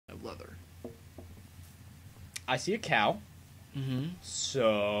leather. I see a cow. Mm-hmm.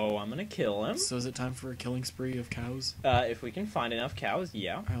 So I'm gonna kill him. So is it time for a killing spree of cows? If we can find enough cows,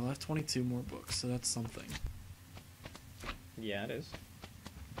 yeah. Alright, I'll have 22 more books, so that's something. Yeah, it is.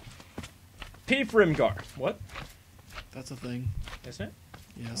 P. Rimgar. What? That's a thing. Isn't it?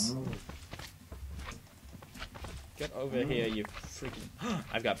 Yes. Get over here, you freaking...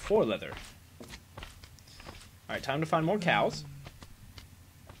 I've got 4 leather. Alright, time to find more cows.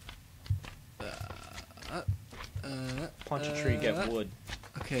 Punch a tree, get wood.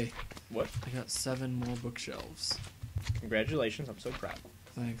 Okay. What? I got 7 more bookshelves. Congratulations, I'm so proud.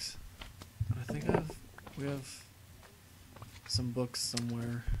 Thanks. I think we have some books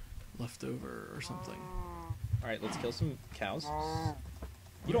somewhere left over or something. Alright, let's kill some cows.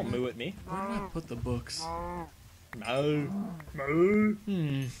 You don't moo at me. Where did I put the books? Moo. Moo.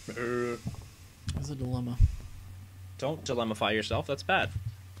 Hmm. Moo. It's a dilemma. Don't dilemmify yourself, that's bad.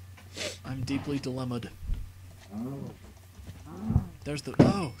 I'm deeply dilemmaed. There's the...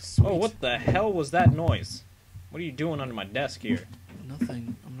 Oh, sweet. Oh, what the hell was that noise? What are you doing under my desk here?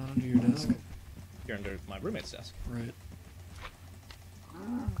 Nothing. I'm not under your desk. You're under my roommate's desk. Right.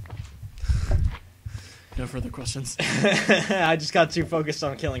 No further questions. I just got too focused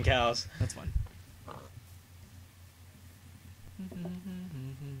on killing cows. That's fine.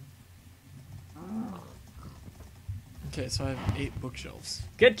 Okay, so I have 8 bookshelves.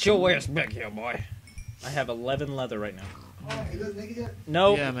 Get your ass back here, boy. I have 11 leather right now.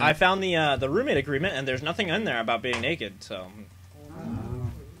 No, Yeah, man. I found the roommate agreement, and there's nothing in there about being naked. So,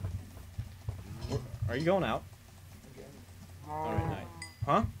 are you going out? All right, night.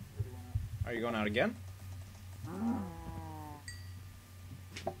 Huh? Are you going out again?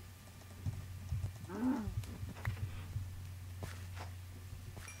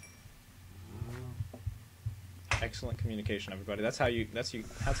 Excellent communication, everybody. That's how you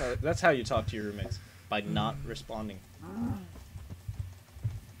talk to your roommates, by not responding.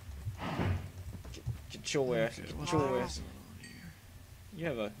 Get your ass. Get your ass. You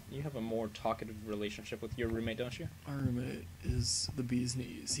have a more talkative relationship with your roommate, don't you? Our roommate is the bee's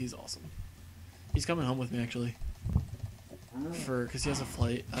knees. He's awesome. He's coming home with me actually, because he has a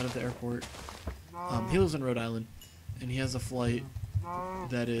flight out of the airport. He lives in Rhode Island, and he has a flight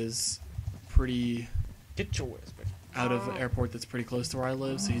that is pretty Get your ass back. out of the airport that's pretty close to where I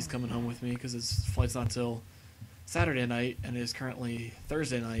live. So he's coming home with me because his flight's not till Saturday night, and it is currently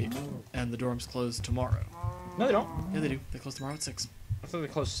Thursday night, and the dorms close tomorrow. No, they don't. Yeah, they do. They close tomorrow at 6. I thought they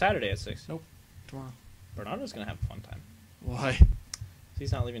closed Saturday at 6. Nope, tomorrow. Bernardo's gonna have a fun time. Why?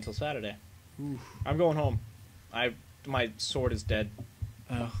 He's not leaving till Saturday. Ooh. I'm going home. My sword is dead.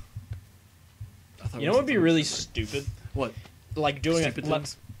 Oh. You know what would be really stupid? What? Like doing Stupid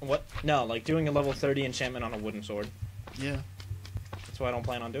things? What? No, like doing a level 30 enchantment on a wooden sword. Yeah. That's why I don't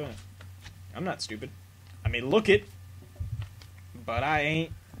plan on doing it. I'm not stupid. I may look it, but I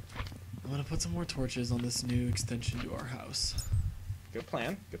ain't. I'm gonna put some more torches on this new extension to our house. Good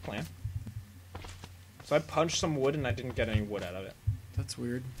plan. Good plan. So I punched some wood and I didn't get any wood out of it. That's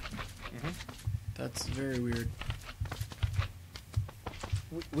weird. That's very weird.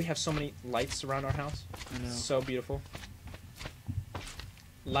 We have so many lights around our house. I know. So beautiful.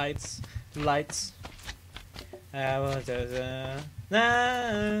 Lights, lights. Losing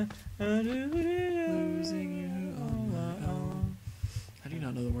you on my own. How do you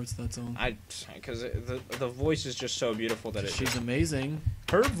not know the words to that song? Because the voice is just so beautiful that She's amazing.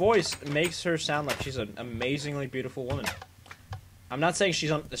 her voice makes her sound like she's an amazingly beautiful woman. I'm not saying she's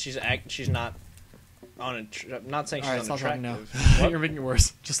not I'm not saying she's Alright, stop talking now. unattractive. You're making it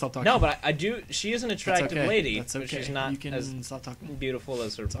worse. Just stop talking. No, but I do. She is an attractive okay. lady. That's But okay. she's not You can as stop talking. beautiful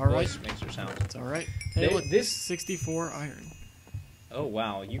as her It's all right. voice makes her sound. It's alright. Hey, They- look, this 64 iron. Oh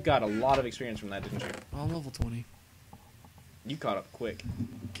wow, you got a lot of experience from that, didn't you? Well, I'm level 20. You caught up quick.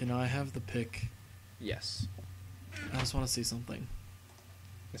 Can I have the pick? Yes. I just want to see something.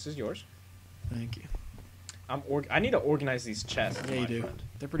 This is yours. Thank you. I need to organize these chests. Yeah, you my do. friend.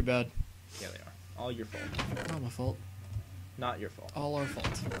 They're pretty bad. Yeah, they are. All your fault. Not my fault. Not your fault. All our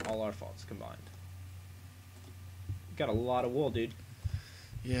fault. All our faults combined. You got a lot of wool, dude.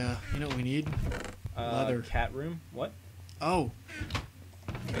 Yeah. You know what we need? Leather. Cat room. What? Oh.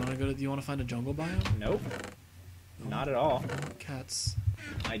 Do you want to find a jungle biome? Nope. Oh. Not at all. I want cats.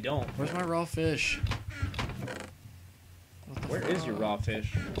 I don't. Where's my raw fish? Where is your raw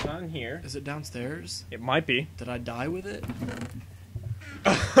fish? It's not in here. Is it downstairs? It might be. Did I die with it?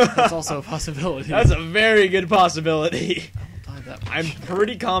 That's also a possibility. That's a very good possibility. I don't die that much. I'm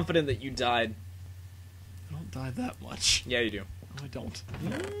pretty confident that you died. I don't die that much. Yeah, you do. No, I don't.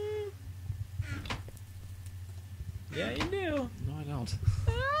 Yeah, you do. No, I don't.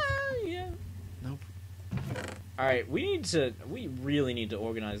 Yeah. Nope. All right, we really need to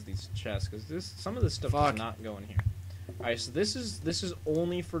organize these chests because some of this stuff does not go in here. All right, so this is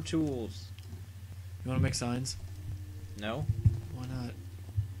only for tools. You want to make signs? No. Why not?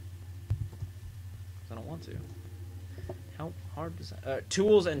 I don't want to. How hard does that?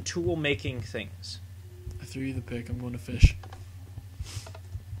 Tools and tool making things. I threw you the pick. I'm going to fish.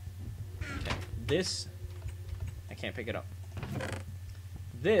 Okay. This, I can't pick it up.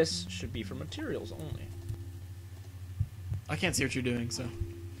 This should be for materials only. I can't see what you're doing, so.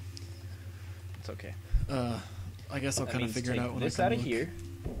 It's okay. I guess I'll kind of figure it out when I come this out of look. here.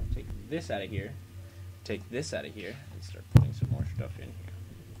 Take this out of here. Take this out of here and start putting some more stuff in here.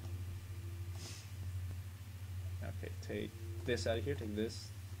 Okay, take this out of here. Take this,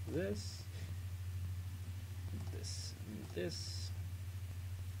 this, this, and this,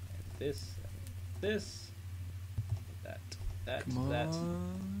 and this, and this, that, Come that.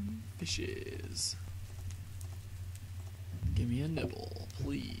 on, fishes. Give me a nibble,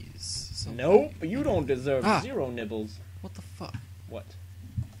 please. Something. Nope, you don't deserve 0 nibbles. What the fuck? What?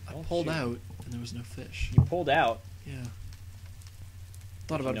 I pulled out and there was no fish. You pulled out. Yeah.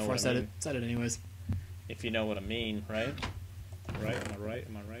 Thought about it before I said it. Said it anyways. If you know what I mean, right? Right? Am I right?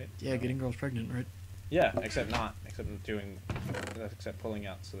 Am I right? Yeah, getting girls pregnant, right? Yeah, except not. Except pulling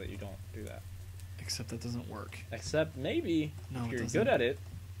out so that you don't do that. Except that doesn't work. Except maybe No, if it you're doesn't. good at it.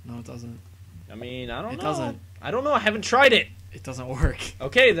 No, it doesn't. I mean, I don't know. It doesn't. I don't know. I haven't tried it. It doesn't work.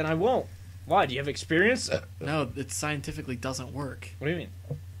 Okay, then I won't. Why? Do you have experience? No, it scientifically doesn't work. What do you mean?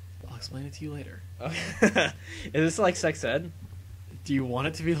 I'll explain it to you later. Is this like sex ed? Do you want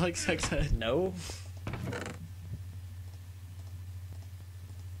it to be like sex ed? No.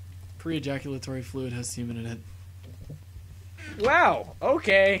 Pre-ejaculatory fluid has semen in it. Wow.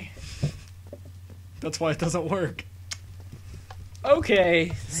 Okay. That's why it doesn't work.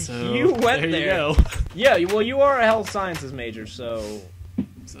 Okay. So You went there. You go. Yeah. Well, you are a health sciences major, so.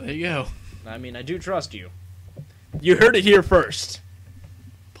 So there you go. I mean, I do trust you. You heard it here first.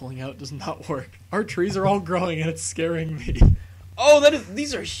 Pulling out does not work. Our trees are all growing and it's scaring me. Oh,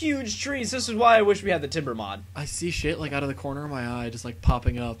 these are huge trees. This is why I wish we had the timber mod. I see shit like out of the corner of my eye just like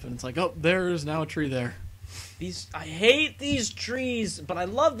popping up and it's like, oh, there's now a tree there. I hate these trees, but I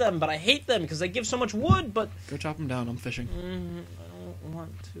love them, but I hate them because they give so much wood, but... Go chop them down, I'm fishing. I don't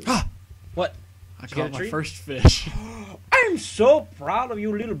want to. Ah! What? I Did you get caught a my tree? first fish. I'm so proud of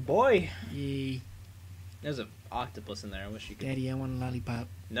you, little boy. Yay. There's an octopus in there. I wish you could... Daddy, I want a lollipop.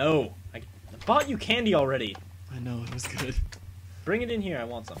 No. I bought you candy already. I know, it was good. Bring it in here. I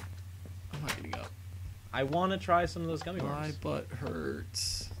want some. I'm not getting up. I want to try some of those gummy My worms. butt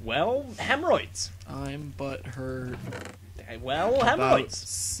hurts. Well, hemorrhoids. I'm butt hurt Well, about hemorrhoids.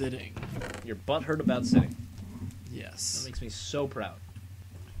 sitting. Your butt hurt about sitting. That Yes. makes me so proud.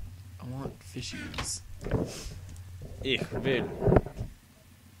 I want fishies. Ich will.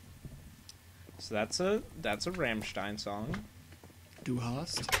 So that's a Rammstein song. Du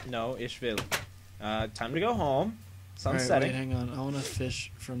hast? No, ich will. Time to go home. Sun's Alright, setting. wait, hang on. I want to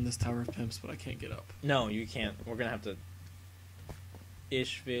fish from this tower of pimps, but I can't get up. No, you can't. We're gonna have to.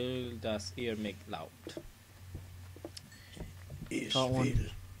 Ich will, dass ihr mich laut. Ich Got one. will.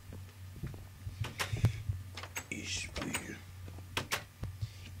 Ich will.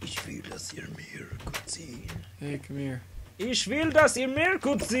 Ich will, dass ihr mir gut sehen. Hey, come here. Ich will, dass ihr mir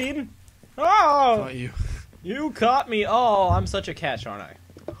gut sehen. Oh! Caught you. You caught me. Oh, I'm such a catch, aren't I?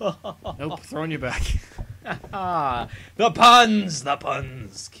 Nope, throwing you back. The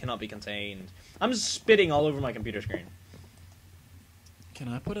puns cannot be contained. I'm spitting all over my computer screen. Can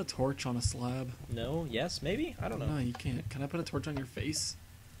I put a torch on a slab? No, yes, maybe? I don't know. No, you can't. Can I put a torch on your face?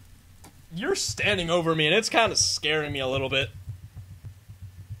 You're standing over me and it's kind of scaring me a little bit.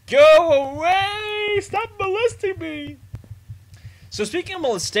 Go away! Stop molesting me! So speaking of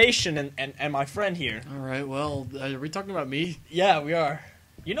molestation and my friend here. Alright, well, are we talking about me? Yeah, we are.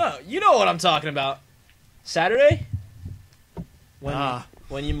 You know what I'm talking about. Saturday?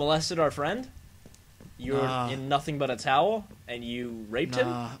 When you molested our friend? You were in nothing but a towel and you raped him?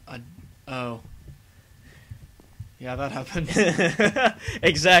 Oh. Yeah, that happened.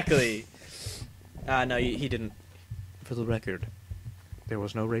 Exactly. No, he didn't. For the record, there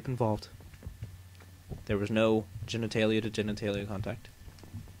was no rape involved. There was no genitalia to genitalia contact.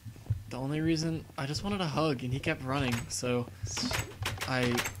 The only reason, I just wanted a hug, and he kept running, so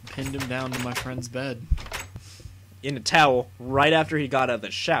I pinned him down to my friend's bed. In a towel, right after he got out of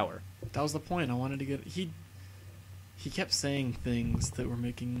the shower. That was the point. I wanted to get... He kept saying things that were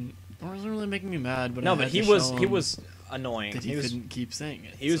making... wasn't really making me mad, but No, I but had he to was show he him. was annoying. that he couldn't keep saying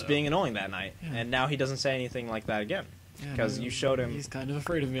it. He was so. being annoying that night, Yeah. and now he doesn't say anything like that again. Yeah, Because no, you showed him... He's kind of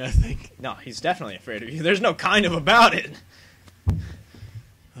afraid of me, I think. No, he's definitely afraid of you. There's no kind of about it.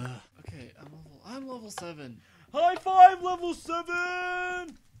 Okay, I'm level 7. High five, level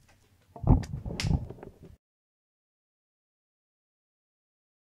 7!